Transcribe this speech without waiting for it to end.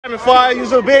Five,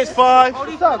 use a bitch, five.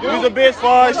 Use a bitch,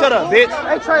 five. Shut up, bitch.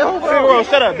 Hey, Trey, who Figaro,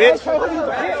 shut up, bitch.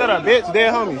 Shut up, bitch.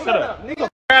 Dead homie, shut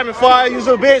up. Five, use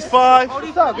a bitch, five.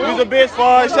 Use a bitch,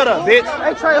 five. Shut up, bitch.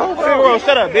 Hey, Trey, who Figaro,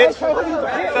 shut up, bitch.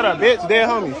 Shut up, bitch. Dead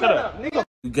homie, shut up.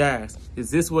 You guys, is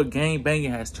this what gang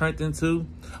banging has turned into?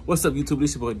 What's up, YouTube?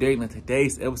 This your boy Dave, and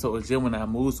today's episode of Gemini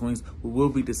Mood Swings, we will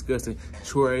be discussing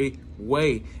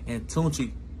Tr3way and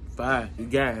Toonchie 5. You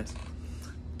guys,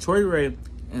 Tr3way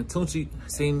and Toonchie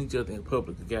seen each other in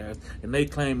public, you guys, and they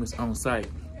claim it's on site,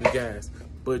 you guys.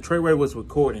 But Tr3way was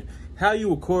recording. How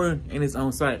you recording and it's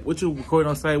on site? What you recording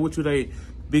on site? What you they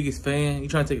biggest fan? You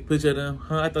trying to take a picture of them?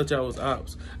 Huh? I thought y'all was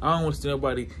ops. I don't want to see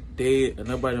nobody dead or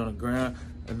nobody on the ground.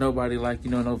 And nobody like,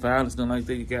 no violence, nothing like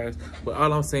that, you guys. But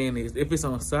all I'm saying is, if it's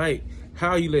on site, how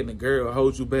are you letting a girl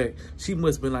hold you back? She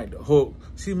must be like the Hulk.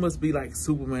 She must be like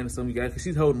Superman or something, you guys, because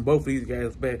she's holding both of these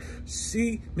guys back.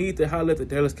 She needs to holler at the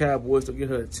Dallas Cowboys to get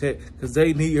her a check, because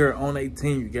they need her on their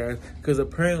team, you guys. Because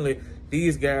apparently,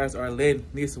 these guys are letting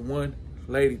this one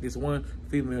lady, this one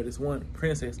female, this one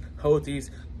princess hold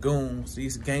these goons,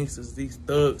 these gangsters, these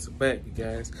thugs back, you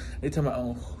guys. They talking about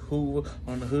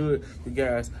on the hood, you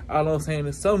guys. All I'm saying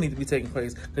is something needs to be taking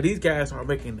place, because these guys are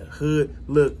making the hood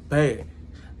look bad.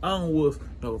 I don't want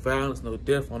no violence, no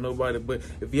death on nobody, but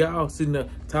if y'all sitting there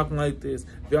talking like this,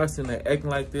 if y'all sitting there acting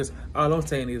like this, all I'm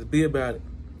saying is be about it.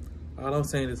 All I'm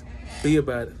saying is be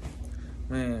about it.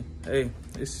 Man, hey,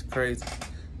 this is crazy.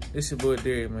 It's your boy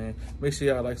Derek, man. Make sure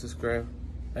y'all like, subscribe.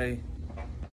 Hey.